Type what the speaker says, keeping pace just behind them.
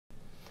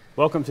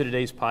Welcome to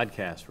today's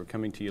podcast. We're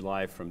coming to you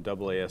live from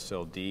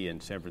AASLD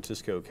in San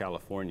Francisco,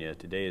 California.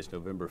 Today is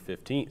November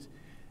 15th,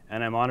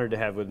 and I'm honored to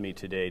have with me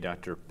today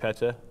Dr.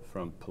 Petta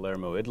from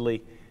Palermo,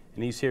 Italy,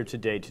 and he's here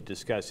today to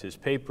discuss his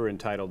paper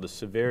entitled "The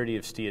Severity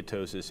of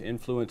Steatosis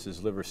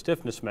Influences Liver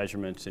Stiffness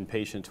Measurements in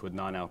Patients with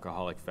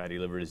Non-Alcoholic Fatty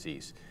Liver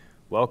Disease."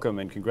 Welcome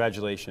and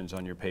congratulations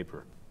on your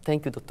paper.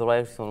 Thank you, Dr.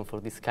 Erickson, for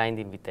this kind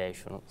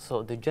invitation.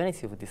 So the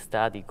genesis of this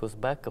study goes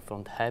back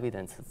from the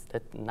evidence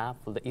that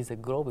NAFLD is a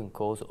growing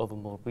cause of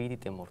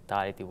morbidity and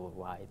mortality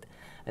worldwide.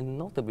 And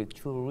notably,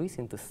 two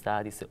recent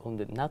studies on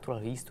the natural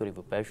history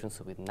of patients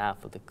with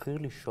NAFLD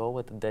clearly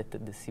showed that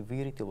the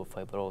severity of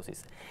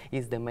fibrosis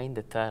is the main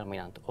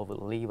determinant of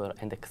liver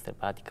and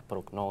extrahepatic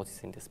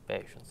prognosis in these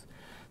patients.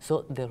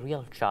 So the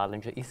real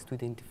challenge is to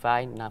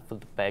identify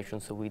NAFLD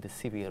patients with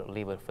severe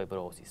liver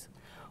fibrosis.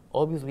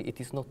 Obviously, it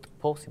is not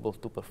possible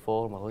to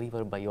perform a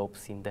liver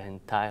biopsy in the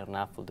entire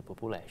NAFLD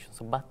population,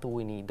 but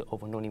we need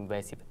of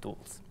non-invasive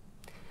tools.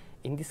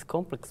 In this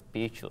complex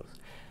picture,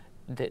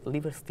 the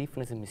liver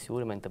stiffness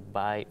measurement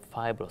by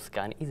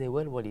FibroScan is a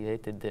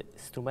well-validated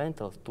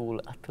instrumental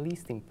tool, at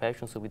least in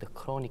patients with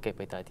chronic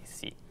hepatitis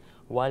C,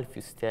 while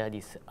few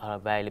studies are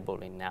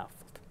available in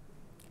NAFLD.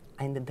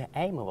 And the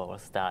aim of our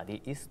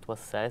study is to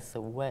assess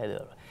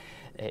whether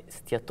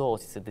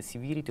steatosis, the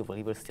severity of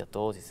liver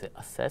steatosis,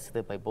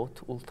 assessed by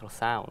both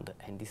ultrasound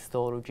and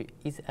histology,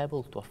 is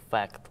able to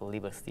affect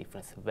liver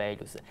stiffness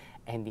values,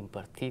 and in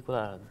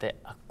particular the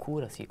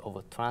accuracy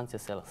of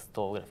transient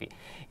elastography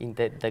in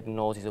the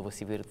diagnosis of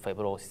severe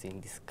fibrosis in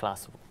this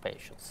class of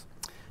patients.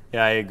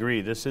 Yeah, I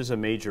agree. This is a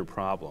major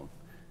problem.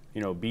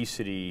 You know,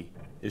 obesity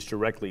is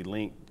directly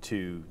linked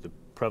to the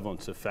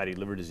prevalence of fatty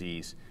liver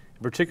disease,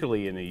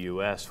 particularly in the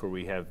U.S., where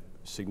we have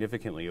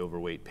significantly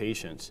overweight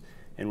patients,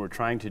 and we're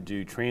trying to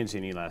do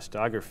transient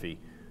elastography.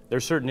 There are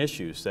certain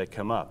issues that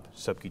come up,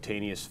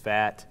 subcutaneous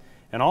fat,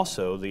 and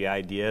also the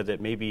idea that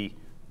maybe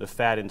the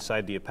fat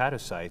inside the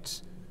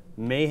hepatocytes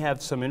may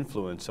have some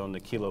influence on the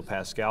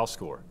kilopascal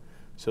score.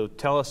 So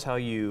tell us how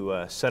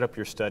you set up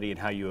your study and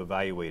how you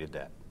evaluated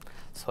that.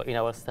 So in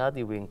our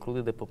study, we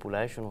included a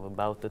population of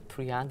about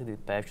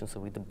 300 patients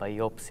with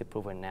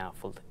biopsy-proven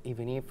NAFLD,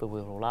 even if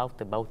we rule out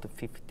about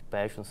 50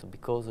 patients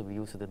because we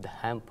used the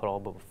hand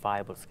probe of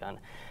FibroScan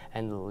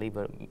and the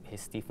liver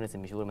stiffness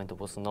measurement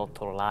was not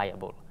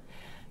reliable.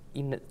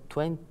 In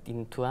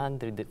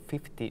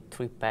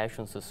 253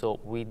 patients so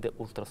with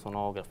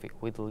ultrasonography,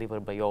 with liver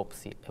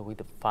biopsy, and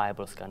with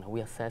FibroScan, we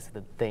assessed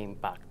the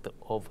impact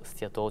of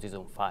steatosis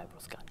on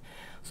FibroScan.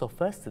 So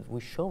first, we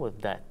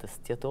showed that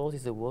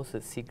steatosis was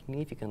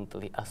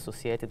significantly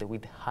associated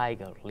with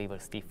higher liver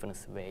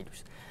stiffness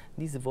values.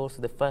 This was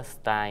the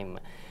first time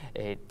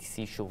this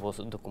issue was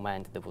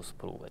documented, was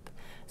proved.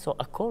 So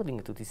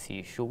according to this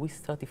issue, we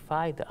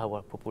stratified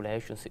our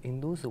populations in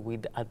those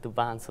with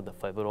advanced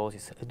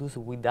fibrosis and those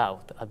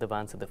without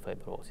advanced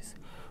fibrosis.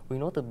 We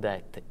noted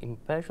that in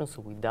patients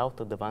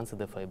without advanced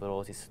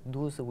fibrosis,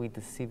 those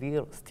with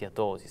severe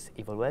steatosis,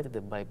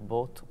 evaluated by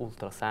both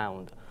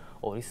ultrasound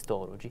or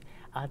histology,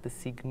 had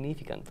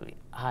significantly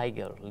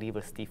higher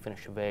liver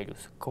stiffness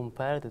values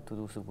compared to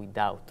those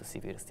without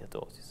severe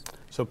steatosis.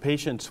 So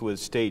patients with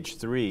stage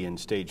 3 and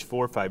stage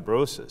 4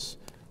 fibrosis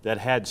that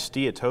had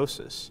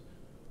steatosis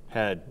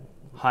had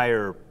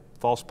higher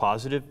false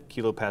positive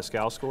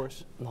kilopascal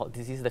scores? No,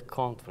 this is the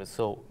contrary.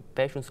 So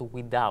patients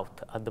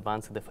without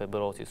advanced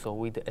fibrosis, so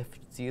with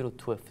F0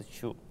 to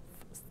F2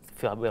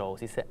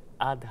 fibrosis,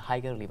 had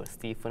higher liver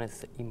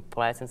stiffness in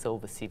presence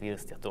of severe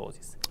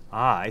steatosis.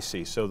 Ah, I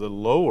see. So the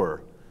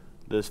lower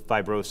this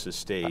fibrosis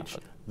stage,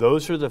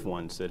 those are the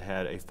ones that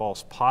had a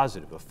false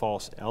positive, a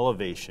false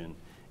elevation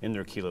in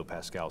their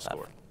kilopascal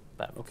score.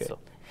 Perfect. Okay. So,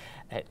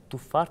 to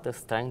further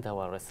strengthen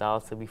our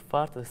results, we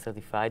further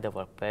stratified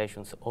our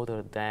patients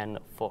other than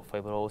for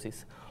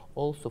fibrosis,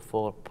 also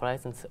for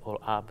presence or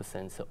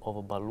absence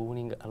of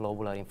ballooning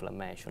lobular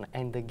inflammation.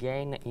 And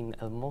again, in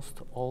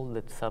almost all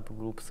the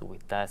subgroups we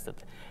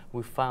tested,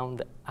 we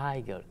found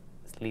higher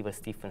liver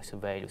stiffness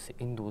values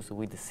in those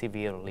with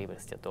severe liver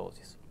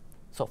steatosis.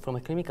 So from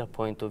a clinical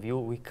point of view,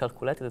 we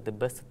calculated the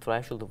best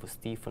threshold of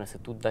stiffness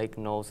to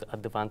diagnose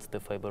advanced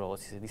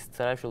fibrosis. This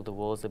threshold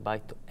was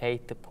about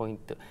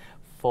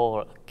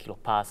 8.4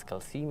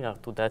 kilopascal, similar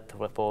to that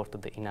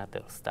reported in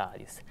other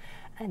studies.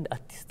 And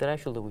at this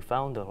threshold, we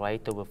found a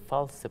rate of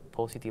false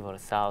positive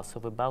results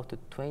of about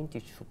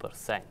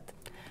 22%.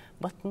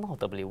 But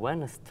notably,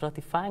 when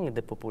stratifying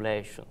the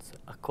populations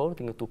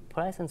according to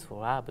presence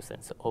or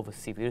absence of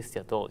severe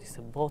steatosis,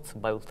 both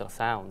by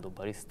ultrasound or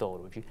by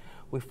histology,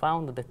 we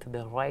found that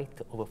the rate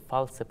of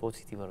false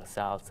positive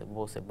results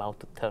was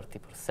about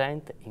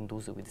 30% in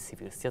those with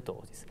severe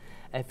steatosis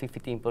and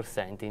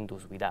 15% in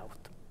those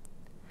without.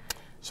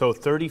 So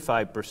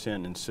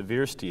 35% in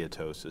severe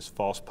steatosis,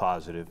 false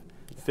positive,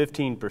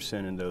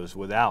 15% in those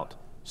without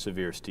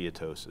severe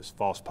steatosis,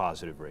 false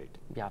positive rate.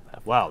 Yeah,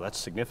 perfect. Wow, that's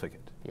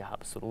significant. Yeah,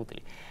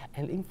 absolutely.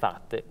 And in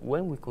fact,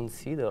 when we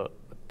consider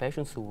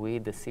patients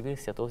with the severe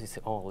steatosis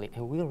only,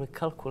 and we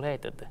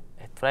recalculated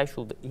a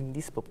threshold in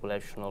this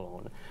population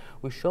alone.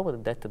 We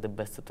showed that the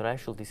best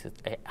threshold is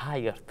a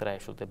higher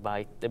threshold,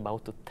 by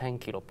about 10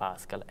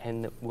 kilopascal,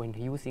 and when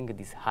using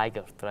this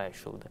higher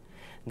threshold,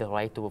 the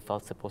rate of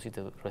false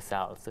positive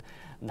results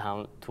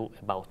down to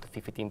about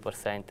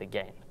 15%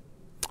 again.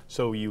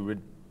 So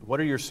what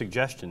are your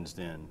suggestions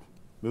then,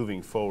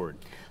 moving forward?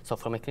 So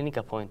from a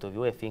clinical point of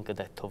view, I think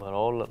that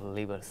overall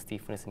liver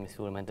stiffness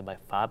measurement by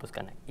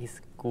FibroScan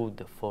is good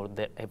for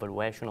the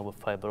evaluation of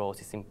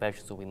fibrosis in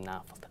patients with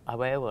NAFLD.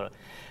 However,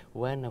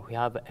 when we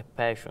have a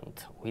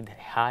patient with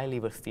high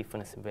liver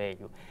stiffness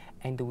value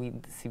and with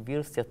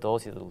severe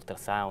steatosis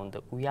ultrasound,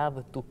 we have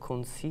to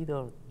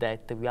consider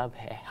that we have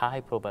a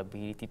high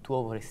probability to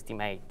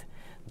overestimate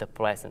the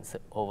presence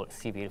of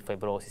severe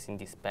fibrosis in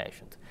this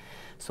patient.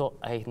 So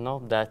I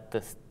know that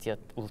the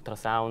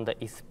ultrasound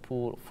is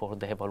poor for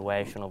the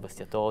evaluation of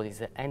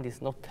steatosis and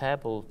is not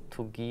able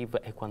to give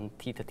a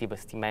quantitative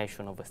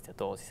estimation of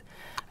steatosis.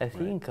 I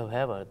think,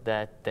 however,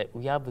 that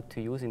we have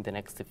to use in the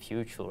next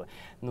future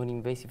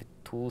non-invasive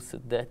tools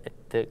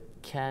that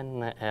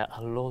can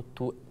allow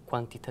to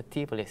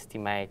quantitatively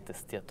estimate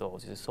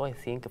steatosis. So I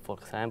think, for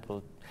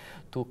example,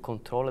 to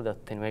control the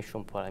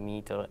attenuation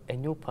parameter, a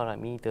new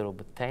parameter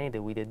obtained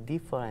with a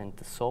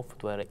different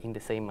software in the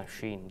same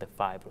machine, the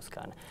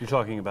FibroScan. You're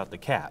talking about the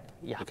CAP,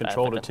 the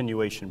controlled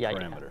attenuation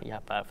parameter. Yeah,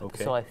 perfect.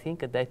 Okay. So I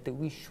think that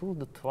we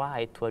should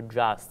try to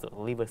adjust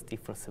liver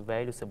stiffness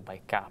values by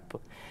CAP.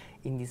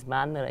 In this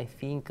manner, I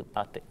think,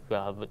 but we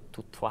have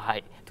to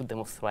try to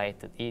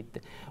demonstrate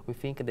it, we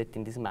think that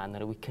in this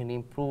manner we can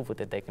improve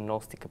the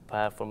diagnostic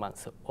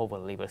performance of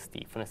liver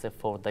stiffness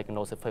for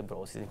diagnosed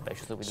fibrosis in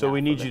patients with So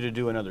we need NAFLD. you to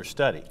do another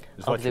study,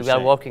 is what you're We are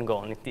saying. working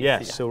on it.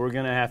 Yes, so we're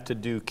going to have to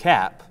do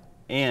CAP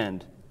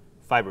and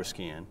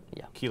FibroScan,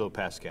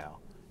 kilopascal,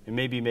 and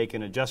maybe make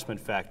an adjustment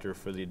factor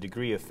for the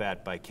degree of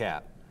fat by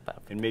CAP.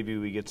 Perfect. And maybe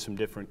we get some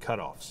different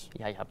cutoffs.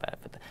 Yeah,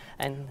 perfect.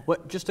 And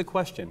Just a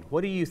question. What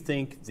do you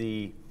think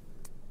the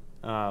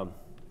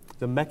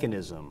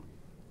mechanism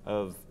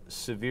of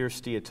severe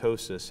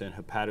steatosis in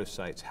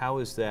hepatocytes, how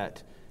is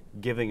that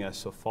giving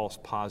us a false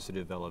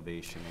positive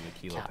elevation in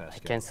the kilopascal? I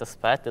can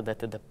suspect that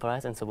the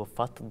presence of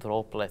fat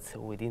droplets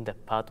within the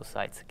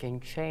hepatocytes can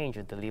change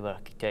the liver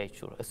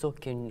architecture, so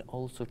can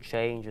also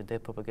change the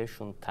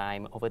propagation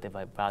time of the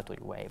vibratory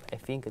wave. I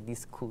think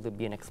this could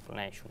be an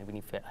explanation, even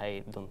if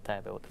I don't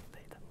have all the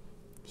data.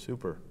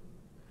 Super.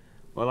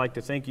 Well, I'd like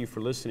to thank you for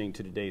listening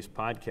to today's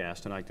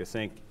podcast, and I'd like to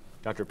thank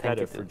Dr.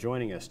 Petta for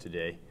joining us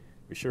today.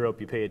 We sure hope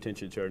you pay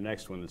attention to our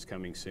next one that's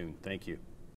coming soon. Thank you.